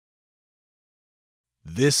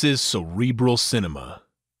This is Cerebral Cinema.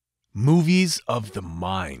 Movies of the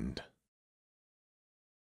mind.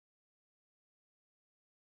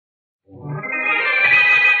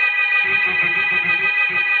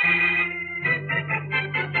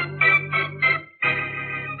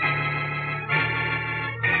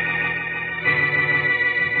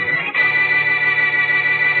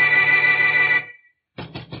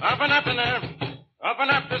 Open up in there. Open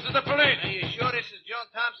up. This is the police. Are you sure this is Joan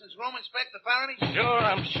Thompson's room, Inspector Faraday? Sure,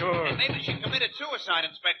 I'm sure. Hey, maybe she committed suicide,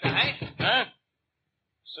 Inspector, hey? Huh?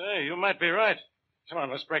 Say, you might be right. Come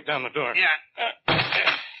on, let's break down the door. Yeah.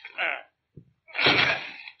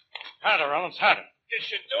 Harder, Rollins, harder. This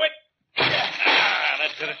should do it.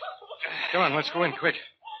 That did it. Come on, let's go in quick.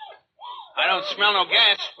 I don't smell no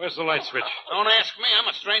gas. Where's the light switch? Don't ask me. I'm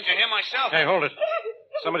a stranger here myself. Hey, hold it.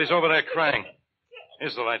 Somebody's over there crying.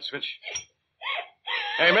 Here's the light switch.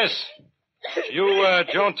 Hey, miss. You,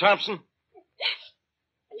 Joan Thompson?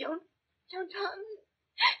 Joan Thompson?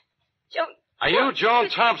 Joan... Are you Joan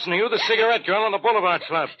Thompson? Are you the cigarette girl in the Boulevard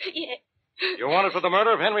Club? Yes. You wanted for the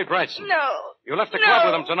murder of Henry Brightson? No. You left the club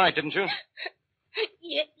with him tonight, didn't you?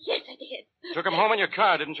 Yes, I did. Took him home in your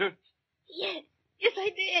car, didn't you? Yes, I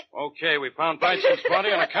did. Okay, we found Brightson's body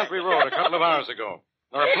on a country road a couple of hours ago.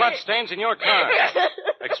 There are blood stains in your car.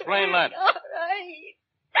 Explain that. All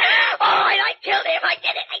right. I killed him. I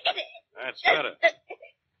did it. That's better.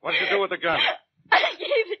 What did you do with the gun? I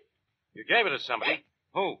gave it. You gave it to somebody?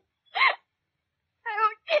 Who? I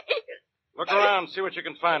don't gave it. Look around, see what you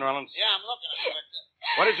can find, Rollins. Yeah, I'm looking, Inspector.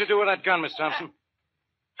 What did you do with that gun, Miss Thompson?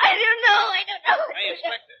 I don't know. Hey,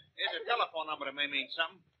 Inspector, here's a telephone number that may mean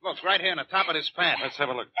something. Look, right here on the top of this pad. Let's have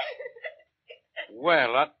a look.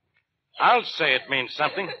 Well, I'll say it means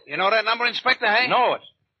something. You know that number, Inspector, hey? Know it.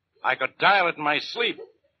 I could dial it in my sleep.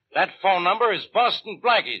 That phone number is Boston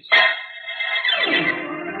Blackie's.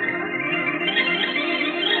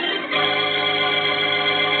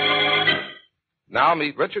 Now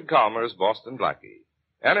meet Richard Calmer's Boston Blackie.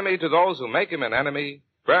 Enemy to those who make him an enemy,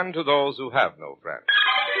 friend to those who have no friend.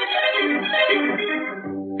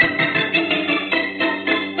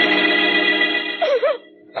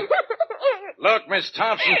 Look, Miss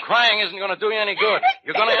Thompson, crying isn't going to do you any good.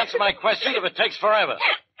 You're going to answer my question if it takes forever.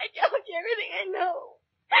 I told you everything I know.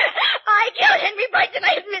 I killed Henry Brightson.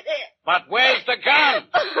 I admit it. But where's the gun?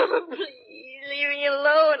 Oh, please, leave me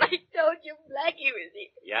alone. I told you Blackie was here.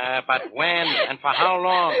 Yeah, but when and for how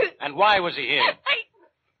long? And why was he here?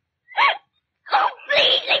 Oh,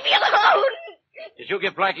 please, leave me alone. Did you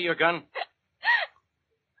give Blackie your gun?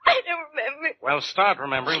 I don't remember. Well, start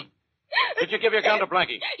remembering. Did you give your gun to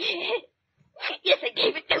Blackie? Yes, I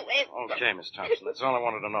gave it to him. Okay, Miss Thompson, that's all I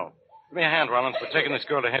wanted to know. Give me a hand, Rollins. We're taking this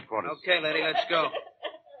girl to headquarters. Okay, lady, let's go.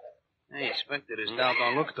 Hey, Inspector, this doll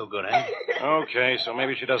don't look too good, eh? Okay, so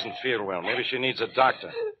maybe she doesn't feel well. Maybe she needs a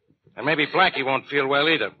doctor. And maybe Blackie won't feel well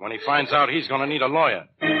either when he finds out he's going to need a lawyer.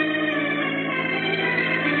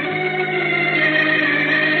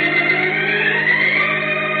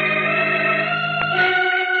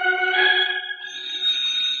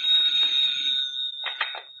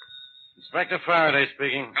 Inspector Faraday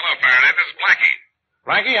speaking. Hello, Faraday. This is Blackie.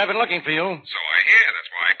 Blackie, I've been looking for you. So I hear.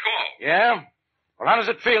 That's why I called. Yeah? Well, how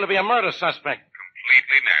does it feel to be a murder suspect?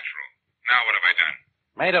 Completely natural. Now what have I done?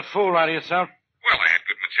 Made a fool out of yourself? Well, I had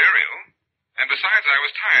good material. And besides, I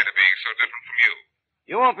was tired of being so different from you.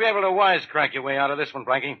 You won't be able to wisecrack your way out of this one,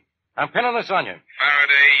 Blackie. I'm pinning this on you.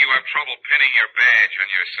 Faraday, you have trouble pinning your badge on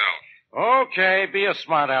yourself. Okay, be a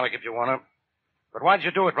smart aleck if you want to. But why'd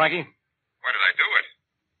you do it, Blackie? Why did I do it?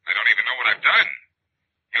 I don't even know what I've done.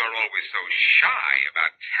 You're always so shy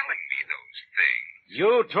about telling me those things.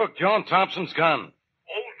 You took Joan Thompson's gun.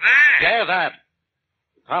 Oh, that? Yeah, that.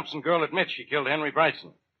 The Thompson girl admits she killed Henry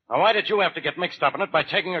Brightson. Now, why did you have to get mixed up in it by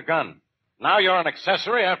taking her gun? Now you're an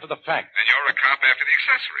accessory after the fact. And you're a cop after the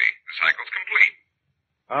accessory. The cycle's complete.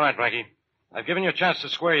 All right, Blackie. I've given you a chance to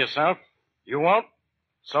square yourself. You won't,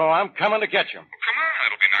 so I'm coming to get you. Well, come on.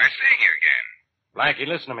 It'll be nice seeing you again. Blackie,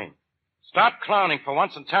 listen to me. Stop clowning for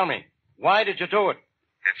once and tell me, why did you do it?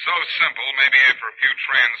 It's so simple, maybe after a few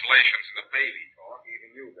translations of the baby talk,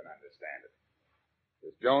 even you can understand it.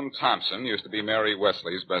 This Joan Thompson used to be Mary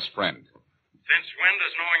Wesley's best friend. Since when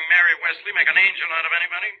does knowing Mary Wesley make an angel out of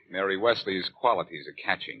anybody? Mary Wesley's qualities are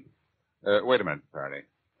catching. Wait a minute, Faraday.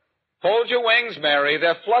 Fold your wings, Mary.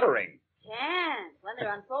 They're fluttering. Can't. When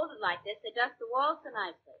they're unfolded like this, they dust the walls so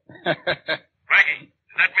nicely. Blackie,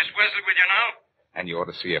 is that Miss Wesley with you now? And you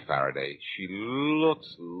ought to see her, Faraday. She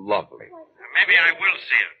looks lovely. Maybe I will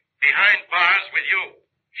see her. Behind bars with you.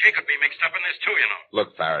 She could be mixed up in this, too, you know.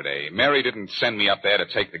 Look, Faraday, Mary didn't send me up there to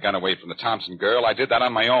take the gun away from the Thompson girl. I did that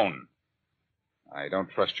on my own. I don't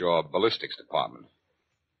trust your ballistics department.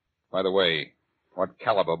 By the way, what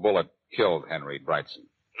caliber bullet killed Henry Brightson?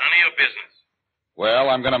 None of your business. Well,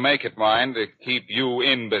 I'm going to make it mine to keep you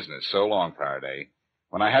in business. So long, Faraday.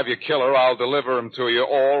 When I have your killer, I'll deliver him to you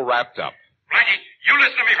all wrapped up. Blackie, you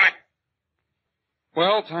listen to me, Blackie.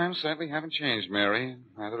 Well, times sadly haven't changed, Mary.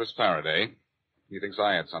 Neither has Faraday. He thinks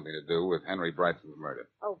I had something to do with Henry Brightson's murder.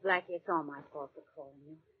 Oh, Blackie, it's all my fault for calling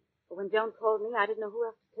you. But when Joan called me, I didn't know who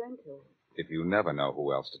else to turn to. If you never know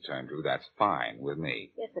who else to turn to, that's fine with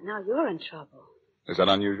me. Yes, but now you're in trouble. Is that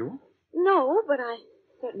unusual? No, but I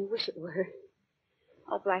certainly wish it were.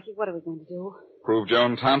 Oh, Blackie, what are we going to do? Prove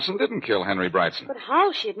Joan Thompson didn't kill Henry Brightson. But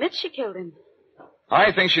how? She admits she killed him.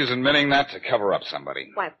 I think she's admitting that to cover up somebody.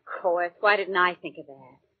 Why, of course. Why didn't I think of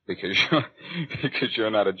that? Because you're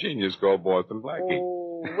not a genius called Boston Blackie.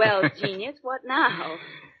 Oh, well, genius, what now?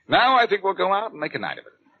 Now I think we'll go out and make a night of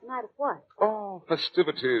it. Night of what? Oh,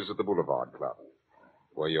 festivities at the Boulevard Club,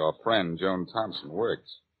 where your friend Joan Thompson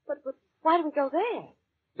works. But why do we go there?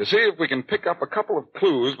 To see if we can pick up a couple of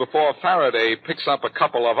clues before Faraday picks up a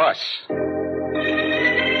couple of us.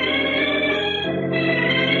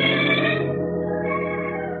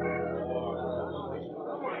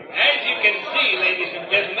 As you can see, ladies and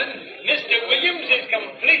gentlemen, Mr. Williams is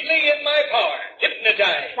completely in my power.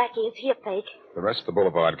 Hypnotized. Blackie, is he a fake? The rest of the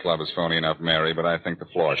Boulevard Club is phony enough, Mary, but I think the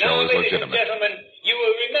floor show Now, is ladies legitimate. and gentlemen, you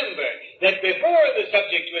will remember that before the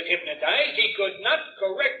subject was hypnotized, he could not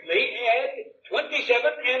correctly add 27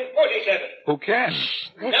 and 47. Who can?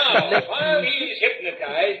 Now, while he's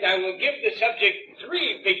hypnotized, I will give the subject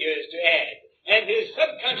 3 figures to add, and his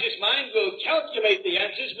subconscious mind will calculate the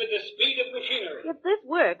answers with the speed of machinery. If this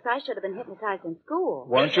works, I should have been hypnotized in school.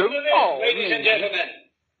 Weren't you? Listen to this, ladies and gentlemen.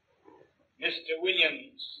 Mr.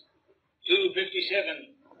 Williams, 257,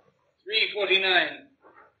 349,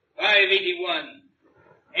 581.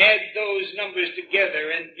 Add those numbers together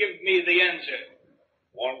and give me the answer.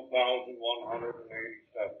 1,187.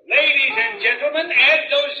 Ladies and gentlemen, add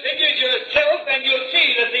those figures yourself and you'll see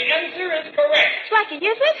that the answer is correct. Blackie,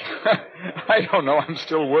 is it? I don't know. I'm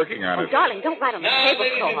still working on Oh, it. darling, don't write on the Now,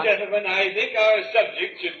 ladies and tablecloth. gentlemen, I think our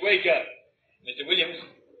subject should wake up. Mr. Williams.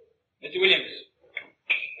 Mr. Williams.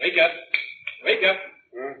 Wake up. Wake up.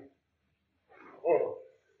 Oh.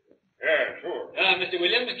 Yeah, sure. Now, Mr.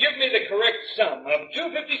 Williams, give me the correct sum of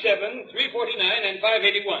 257, 349, and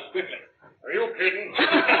 581. Quickly. Are you kidding? This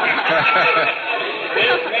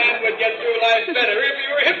man would get through life better if he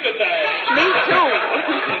were hypnotized. Me too.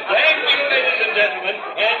 Thank you, ladies and gentlemen.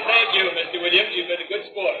 And thank you, Mr. Williams. You've been a good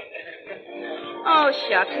sport. Oh,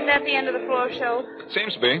 shucks. Is that the end of the floor show?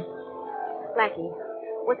 Seems to be. Blackie,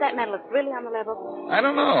 was that medalist really on the level? I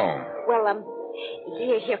don't know. Well,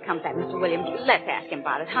 here comes that Mr. Williams. Let's ask him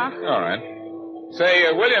about it, huh? All right.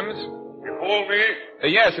 Say, Williams. You called me?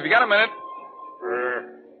 Yes, have you got a minute?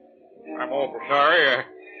 I'm awful sorry.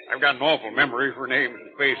 I've got an awful memory for names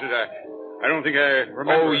and faces. I don't think I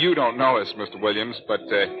remember. Oh, you don't know us, Mr. Williams, but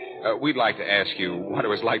we'd like to ask you what it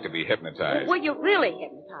was like to be hypnotized. Were you really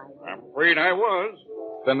hypnotized? I'm afraid I was.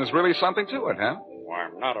 Then there's really something to it, huh? Why,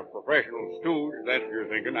 I'm not a professional stooge, if that's what you're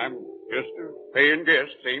thinking. I'm just a paying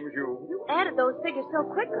guest, same as you. You added those figures so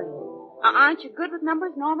quickly. Aren't you good with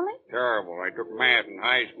numbers normally? Terrible. I took math in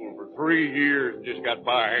high school for 3 years and just got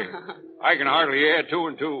by. I can hardly add 2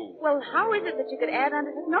 and 2. Well, how is it that you could add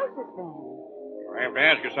under hypnosis then? I have to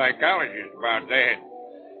ask a psychologist about that.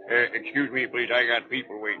 Excuse me, please. I got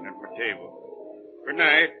people waiting at my table. Good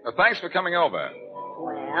night. Thanks for coming over.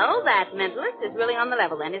 Well, that mentalist is really on the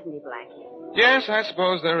level then, isn't he, Blackie? Yes, I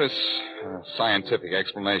suppose there is a scientific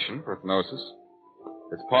explanation for hypnosis.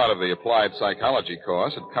 It's part of the applied psychology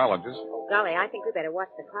course at colleges. Oh, golly, I think we better watch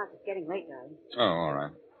the clock. It's getting late, darling. Oh, all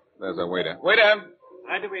right. There's our waiter. Waiter!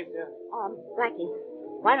 I do it, sir. Blackie,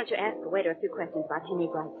 why don't you ask the waiter a few questions about Henry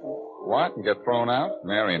Brightson? What? And get thrown out?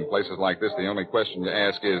 Mary, in places like this, the only question you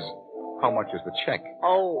ask is, how much is the check?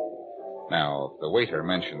 Oh. Now, if the waiter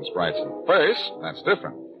mentions Brightson first, that's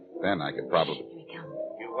different. Then I could probably... Here he comes.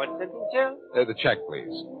 You want something, sir? the check,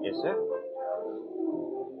 please. Yes, sir.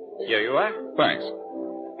 Here you are. Thanks.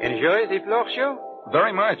 Enjoy the floor show?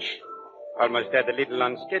 Very much. Almost had a little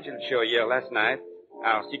unscheduled show here last night.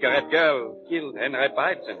 Our cigarette girl killed Henry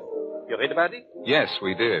Brightson. You read about it? Yes,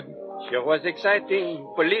 we did. Sure was exciting.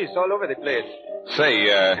 Police all over the place. Say,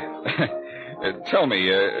 tell me,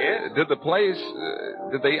 Yes? did the police,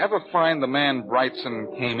 did they ever find the man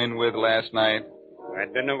Brightson came in with last night? I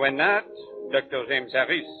don't know why not. Dr. James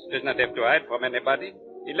Harris does not have to hide from anybody.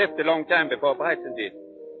 He left a long time before Brightson did.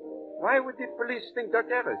 Why would the police think Dr.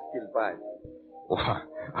 Harris killed Brightson? Well,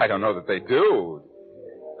 I don't know that they do.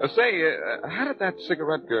 Say, how did that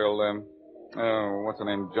cigarette girl, what's her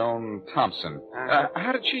name, Joan Thompson,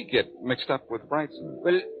 how did she get mixed up with Brightson?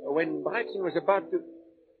 Well, when Brightson was about to...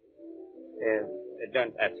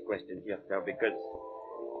 don't ask questions here, sir, because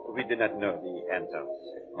we do not know the answers.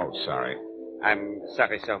 Oh, sorry. I'm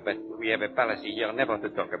sorry, sir, but we have a policy here never to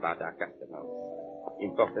talk about our customers.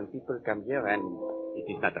 Important people come here, and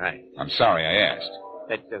it is not right. I'm sorry I asked.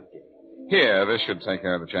 That's okay. Here, this should take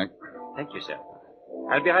care of the check. Thank you, sir.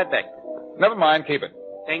 I'll be right back. Never mind, keep it.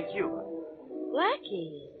 Thank you.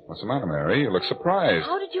 Blackie, What's the matter, Mary? You look surprised.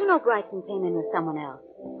 how did you know Brightson came in with someone else?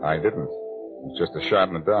 I didn't. It's just a shot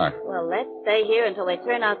in the dark. Well, let's stay here until they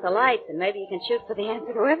turn out the lights, and maybe you can shoot for the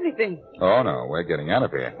answer to everything. Oh, no, we're getting out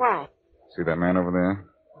of here. Why? See that man over there?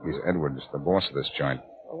 He's Edwards, the boss of this joint.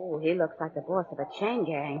 Oh, he looks like the boss of a chain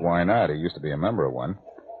gang. Why not? He used to be a member of one.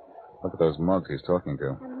 Look at those mugs he's talking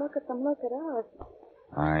to. And look at them, look at us.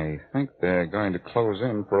 I think they're going to close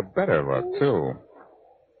in for a better look, too.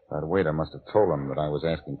 That waiter must have told them that I was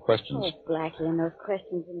asking questions. Oh, Blackie, and those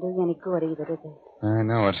questions didn't do you any good either, did they? I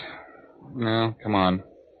know it. No, come on.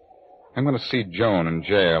 I'm going to see Joan in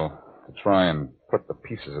jail to try and put the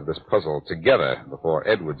pieces of this puzzle together before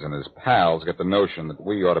Edwards and his pals get the notion that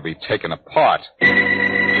we ought to be taken apart.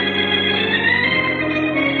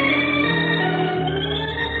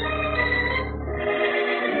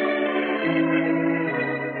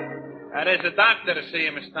 There's a doctor to see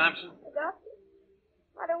you, Miss Thompson. A doctor?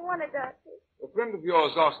 I don't want a doctor. A friend of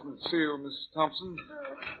yours asked me to see you, Miss Thompson.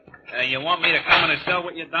 You want me to come in the cell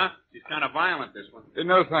with you, Doc? She's kind of violent, this one.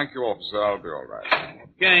 No, thank you, officer. I'll be all right.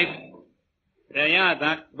 Okay. There you are,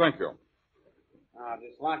 Doc. Thank you. I'll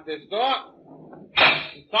just lock this door.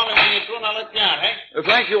 Just tell me when you're through and I'll let you out, eh?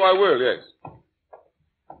 Thank you, I will, yes.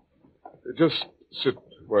 Just sit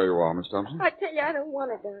where you are, Miss Thompson. I tell you, I don't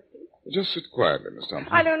want a doctor. Just sit quietly, Miss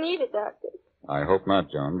Thompson. I don't need a doctor. I hope not,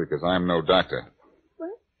 Joan, because I'm no doctor. What?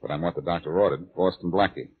 But I'm what the doctor ordered, Boston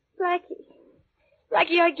Blackie.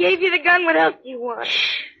 Blackie, I gave you the gun. What else do you want?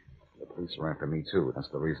 Shh. The police are after me, too. That's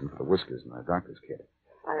the reason for the whiskers in my doctor's kit.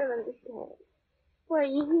 I don't understand. Why are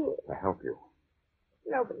you here? To help you.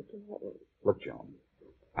 Nobody can help me. Look, Joan,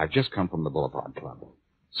 I've just come from the Boulevard Club.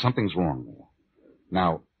 Something's wrong there.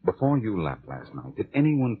 Now, before you left last night, did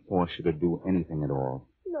anyone force you to do anything at all?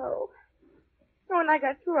 No. When I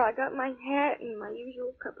got through, I got my hat and my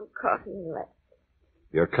usual cup of coffee and left.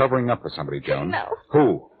 You're covering up for somebody, Joan. No.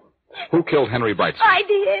 Who? Who killed Henry Brightson? I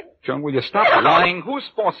did. Joan, will you stop lying? Who's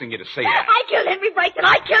forcing you to say that? I killed Henry Brightson.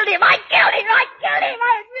 I killed him. I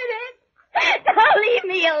admit it. Now leave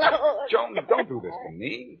me alone. Joan, don't do this to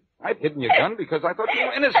me. I've hidden your gun because I thought you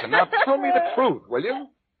were innocent. Now tell me the truth, will you?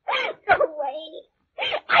 Go away.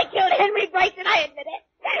 I killed Henry Brightson. I admit it.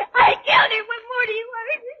 I killed him. What more do you want?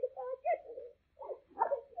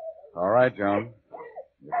 All right, Joan.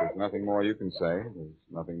 If there's nothing more you can say, there's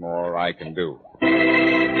nothing more I can do.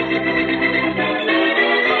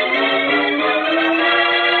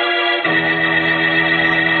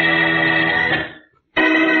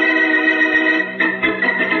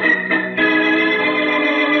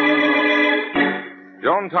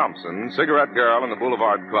 Joan Thompson, cigarette girl in the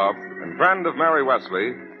Boulevard Club and friend of Mary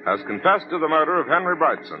Wesley, has confessed to the murder of Henry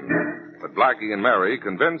Brightson. But Blackie and Mary,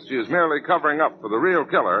 convinced she is merely covering up for the real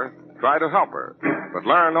killer, try to help her, but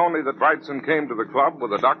learn only that Brightson came to the club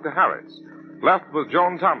with a Dr. Harris, left with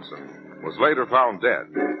Joan Thompson, was later found dead.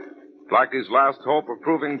 Blackie's last hope of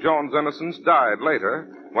proving Joan's innocence died later,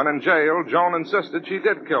 when in jail, Joan insisted she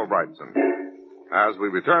did kill Brightson. As we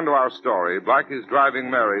return to our story, Blackie's driving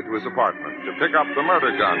Mary to his apartment to pick up the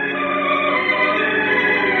murder gun.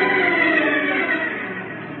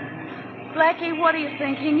 Blackie, what are you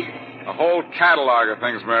thinking? A whole catalog of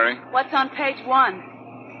things, Mary. What's on page 1?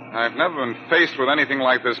 I've never been faced with anything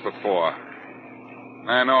like this before.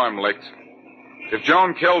 I know I'm licked. If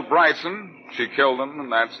Joan killed Brightson, she killed him,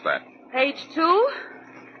 and that's that. Page 2?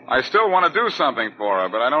 I still want to do something for her,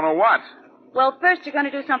 but I don't know what. Well, first you're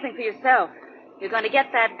going to do something for yourself. You're going to get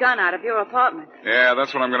that gun out of your apartment. Yeah,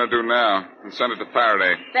 that's what I'm going to do now, and send it to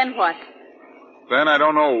Faraday. Then what? Then I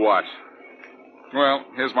don't know what. Well,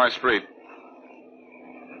 here's my street.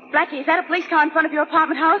 Blackie, is that a police car in front of your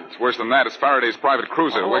apartment house? It's worse than that. It's Faraday's private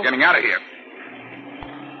cruiser. We're getting out of here.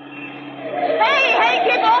 Hey,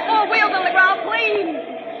 keep all 4 wheels on the ground,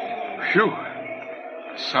 please. Phew.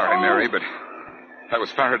 Sorry, Mary, but that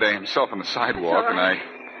was Faraday himself on the sidewalk, and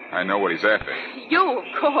I know what he's after. You,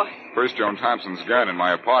 of course. First, Joan Thompson's gun in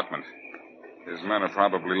my apartment. His men are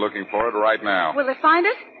probably looking for it right now. Will they find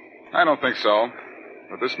it? I don't think so.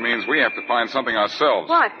 But this means we have to find something ourselves.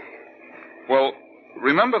 What? Well,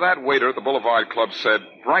 remember that waiter at the Boulevard Club said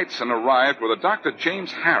Brightson arrived with a Dr.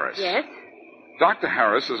 James Harris? Yes. Dr.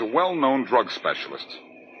 Harris is a well-known drug specialist.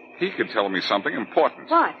 He could tell me something important.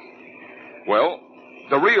 What? Well,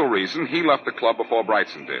 The real reason he left the club before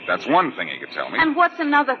Brightson did. That's one thing he could tell me. And what's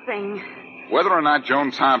another thing? Whether or not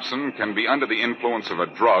Joan Thompson can be under the influence of a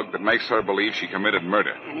drug that makes her believe she committed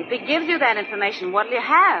murder. And if he gives you that information, what'll you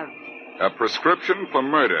have? A prescription for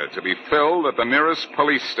murder to be filled at the nearest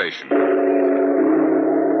police station.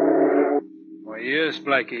 Why, yes,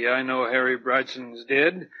 Blackie, I know Harry Brightson's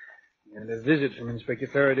dead. And a visit from Inspector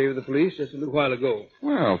Faraday of the police just a little while ago.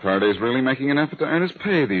 Well, Faraday's really making an effort to earn his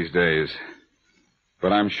pay these days.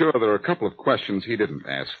 But I'm sure there are a couple of questions he didn't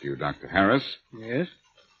ask you, Dr. Harris. Yes?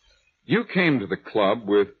 You came to the club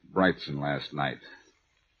with Brightson last night.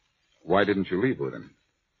 Why didn't you leave with him?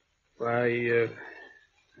 Why,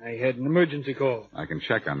 I had an emergency call. I can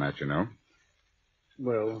check on that, you know.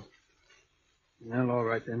 Well, all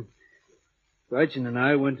right then. Brightson and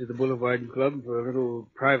I went to the Boulevard Club for a little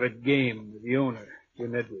private game with the owner,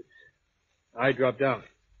 Jim Edwards. I dropped out.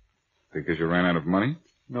 Because you ran out of money?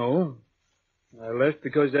 No. I left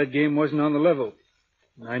because that game wasn't on the level.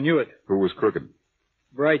 And I knew it. Who was crooked?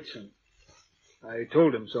 Brightson. I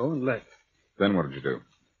told him so and left. Then what did you do?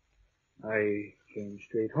 I came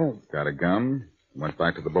straight home. Got a gun, went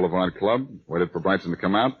back to the Boulevard Club, waited for Brightson to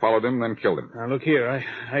come out, followed him, then killed him. Now, look here.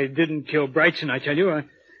 I didn't kill Brightson, I tell you.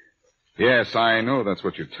 Yes, I know that's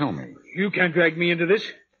what you tell me. You can't drag me into this.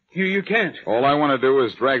 You can't. All I want to do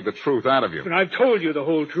is drag the truth out of you. But I've told you the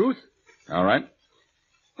whole truth. All right.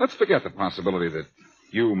 Let's forget the possibility that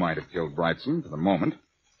you might have killed Brightson for the moment.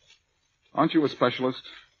 Aren't you a specialist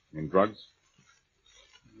in drugs?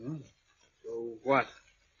 So what?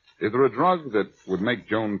 Is there a drug that would make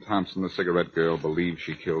Joan Thompson, the cigarette girl, believe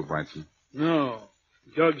she killed Brightson? No.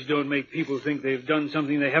 Drugs don't make people think they've done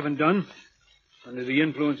something they haven't done. Under the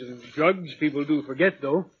influence of drugs, people do forget,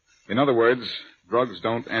 though. In other words, drugs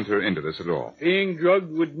don't enter into this at all. Being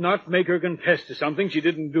drugged would not make her confess to something she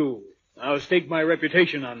didn't do. I'll stake my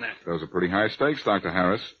reputation on that. Those are pretty high stakes, Dr.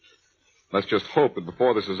 Harris. Let's just hope that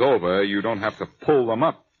before this is over, you don't have to pull them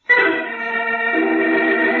up.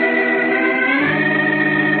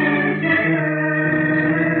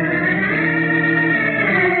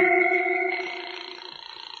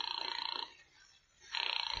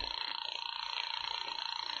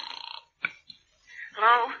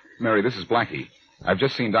 Hello? Mary, this is Blackie. I've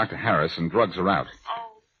just seen Dr. Harris, and drugs are out.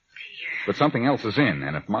 Oh, dear. But something else is in,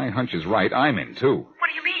 and if my hunch is right, I'm in, too. What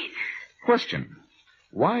do you mean? Question.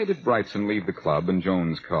 Why did Brightson leave the club in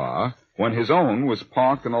Joan's car when his own was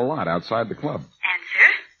parked in a lot outside the club?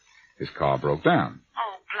 Answer? His car broke down.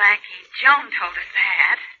 Oh, Blackie, Joan told us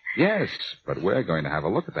that. Yes, but we're going to have a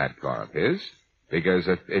look at that car of his, because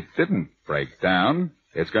if it didn't break down,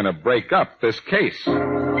 it's going to break up this case.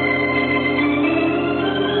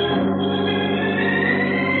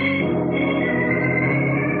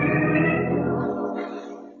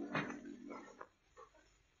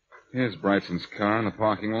 Here's Brightson's car in the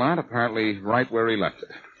parking lot, apparently right where he left it.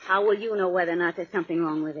 How will you know whether or not there's something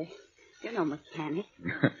wrong with it? You're no mechanic.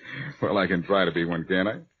 Well, I can try to be one, can't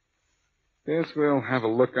I? Yes, we'll have a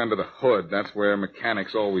look under the hood. That's where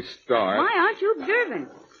mechanics always start. Why aren't you observant?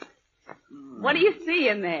 What do you see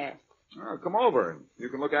in there? Oh, come over. You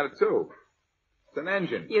can look at it, too. It's an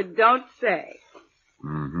engine. You don't say.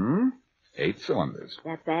 Mm-hmm. 8 cylinders.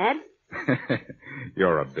 That bad?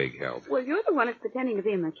 You're a big help. Well, you're the one that's pretending to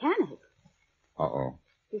be a mechanic. Uh-oh.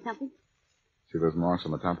 See something? See those marks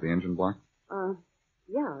on the top of the engine block?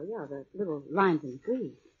 Yeah, the little lines in the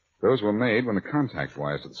grease. Those were made when the contact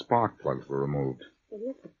wires to the spark plugs were removed. Well,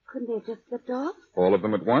 yes, but couldn't they have just slipped off? All of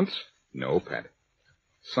them at once? No, Pat.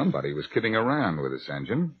 Somebody was kidding around with this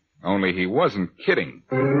engine. Only he wasn't kidding.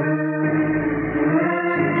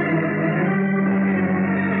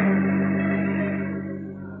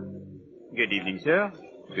 Good evening, sir.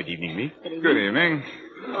 Good evening, miss. Good evening.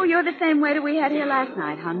 Oh, you're the same waiter we had here last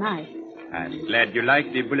night. How nice. I'm glad you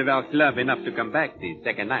liked the Boulevard Club enough to come back the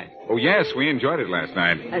second night. Oh, yes, we enjoyed it last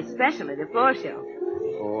night. Especially the floor show.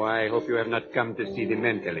 Oh, I hope you have not come to see the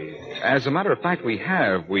mentally. As a matter of fact, we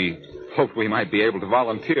have. We hoped we might be able to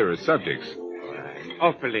volunteer as subjects. I'm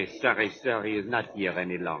awfully sorry, sir, he is not here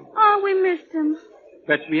any longer. Oh, we missed him.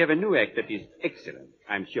 But we have a new act that is excellent.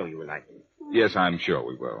 I'm sure you will like it. Yes, I'm sure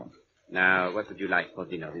we will. Now, what would you like for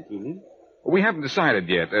dinner this evening? We haven't decided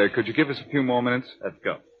yet. Could you give us a few more minutes? Of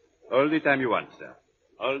course. All the time you want, sir.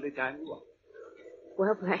 All the time you want.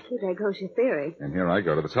 Well, Blackie, there goes your theory. And here I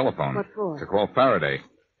go to the telephone. What for? To call Faraday.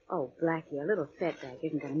 Oh, Blackie, a little setback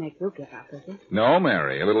isn't going to make you give up, is it? No,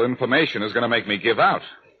 Mary. A little information is going to make me give out.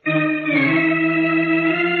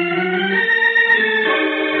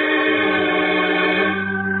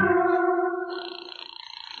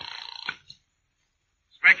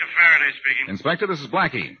 Inspector Faraday speaking. Inspector, this is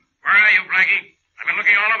Blackie. Where are you, Blackie? I've been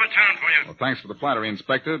looking all over town for you. Well, thanks for the flattery,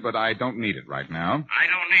 Inspector, but I don't need it right now. I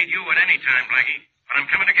don't need you at any time, Blackie, but I'm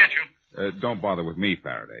coming to get you. Don't bother with me,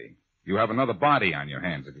 Faraday. You have another body on your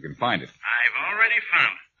hands if you can find it. I've already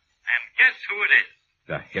found it. And guess who it is?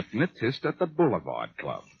 The hypnotist at the Boulevard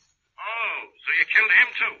Club. Oh, so you killed him,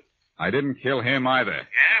 too? I didn't kill him either. Yeah?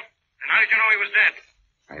 Then how did you know he was dead?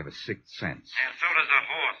 I have a sixth sense. And so does the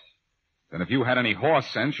horse. Then if you had any horse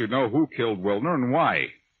sense, you'd know who killed Wilner and why.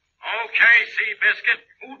 Okay, Seabiscuit.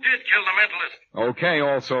 Who did kill the mentalist? Okay,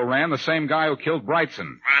 also ran the same guy who killed Brightson.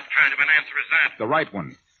 What kind of an answer is that? The right one.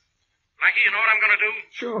 Blackie, you know what I'm going to do?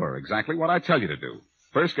 Sure, exactly what I tell you to do.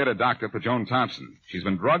 First, get a doctor for Joan Thompson. She's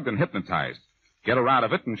been drugged and hypnotized. Get her out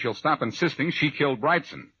of it, and she'll stop insisting she killed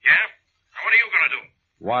Brightson. Yeah? Now, what are you going to do?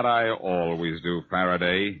 What I always do,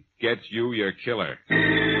 Faraday. Get you your killer.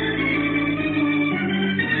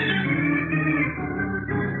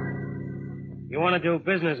 You want to do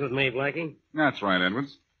business with me, Blackie? That's right,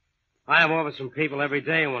 Edwards. I have offers from people every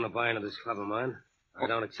day who want to buy into this club of mine. I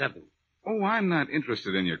don't accept them. Oh, I'm not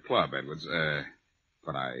interested in your club, Edwards.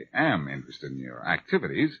 But I am interested in your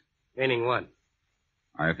activities. Meaning what?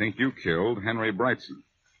 I think you killed Henry Brightson.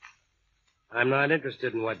 I'm not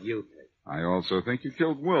interested in what you think. I also think you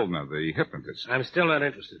killed Wilner, the hypnotist. I'm still not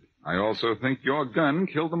interested. I also think your gun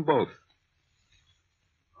killed them both.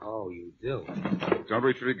 Oh, you do? Don't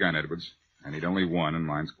reach for your gun, Edwards. I need only one, and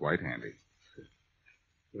mine's quite handy.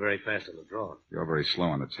 You're very fast on the draw. You're very slow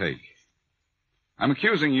on the take. I'm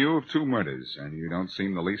accusing you of 2 murders, and you don't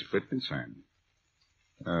seem the least bit concerned.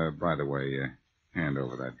 By the way, hand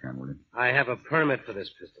over that gun, will you? I have a permit for this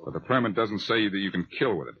pistol. But the permit doesn't say that you can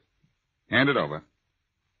kill with it. Hand it over.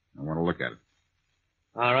 I want to look at it.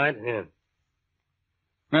 All right, here.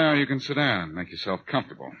 Now, you can sit down and make yourself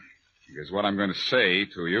comfortable. Because what I'm going to say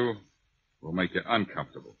to you will make you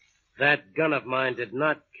uncomfortable. That gun of mine did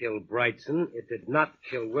not kill Brightson. It did not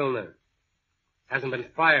kill Wilner. Hasn't been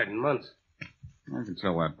fired in months. I can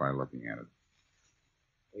tell that by looking at it.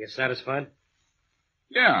 Are you satisfied?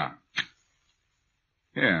 Yeah.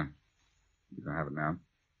 Here. You can have it now.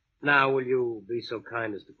 Now, will you be so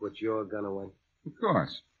kind as to put your gun away? Of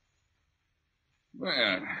course. Well,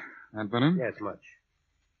 that better? Yes, much.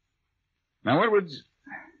 Now, Edwards,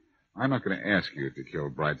 I'm not going to ask you if you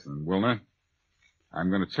killed Brightson and Wilner. I'm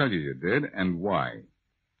going to tell you did, and why.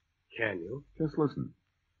 Can you? Just listen.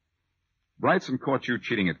 Brightson caught you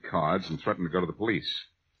cheating at cards and threatened to go to the police.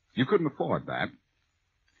 You couldn't afford that.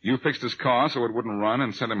 You fixed his car so it wouldn't run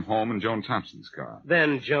and sent him home in Joan Thompson's car.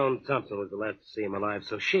 Then Joan Thompson was the last to see him alive,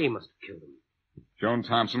 so she must have killed him. Joan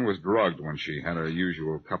Thompson was drugged when she had her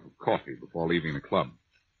usual cup of coffee before leaving the club.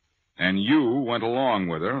 And you went along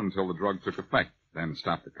with her until the drug took effect, then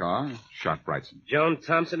stopped the car, shot Brightson. Joan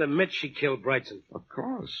Thompson admits she killed Brightson. Of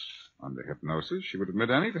course. Under hypnosis, she would admit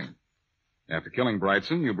anything. After killing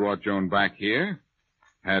Brightson, you brought Joan back here,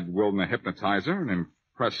 had Wilner hypnotize her and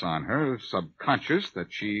impress on her subconscious that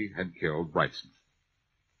she had killed Brightson.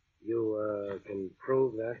 You, can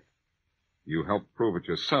prove that? You helped prove it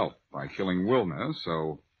yourself by killing Wilner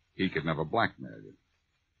so he could never blackmail you.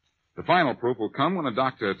 The final proof will come when a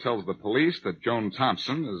doctor tells the police that Joan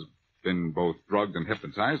Thompson has been both drugged and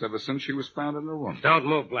hypnotized ever since she was found in the room. Don't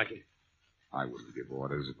move, Blackie. I wouldn't give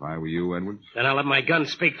orders if I were you, Edwards. Then I'll let my gun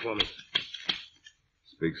speak for me.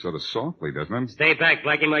 Speaks sort of softly, doesn't it? Stay back,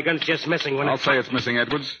 Blackie. My gun's just missing when I'll say it's missing,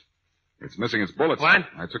 Edwards. It's missing its bullets. What?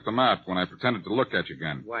 I took them out when I pretended to look at your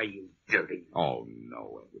gun. Why, you dirty... Oh,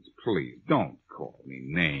 no, Edwards. Please, don't call me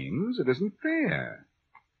names. It isn't fair.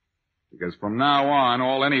 Because from now on,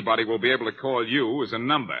 all anybody will be able to call you is a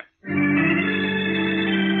number.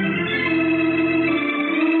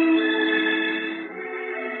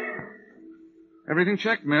 Everything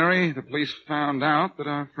checked, Mary. The police found out that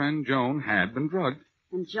our friend Joan had been drugged.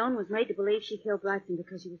 And Joan was made to believe she killed Brightson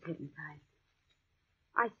because she was hypnotized.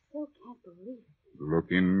 I still can't believe it.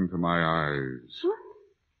 Look into my eyes. What?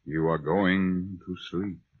 You are going to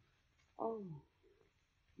sleep. Oh.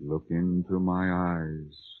 Look into my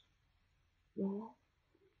eyes. Yes?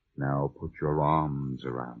 Now put your arms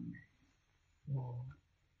around me. Yes.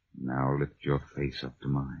 Now lift your face up to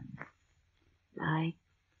mine. Like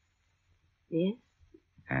this?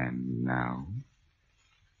 And now?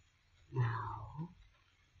 Now?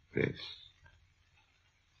 This.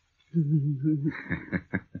 Do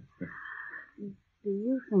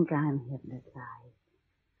you think I'm hypnotized?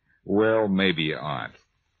 Well, maybe you aren't.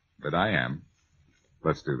 But I am.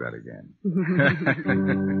 Let's do that again.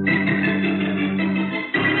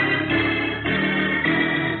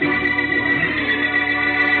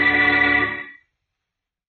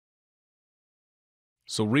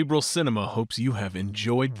 Cerebral Cinema hopes you have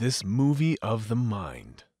enjoyed this movie of the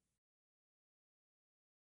mind.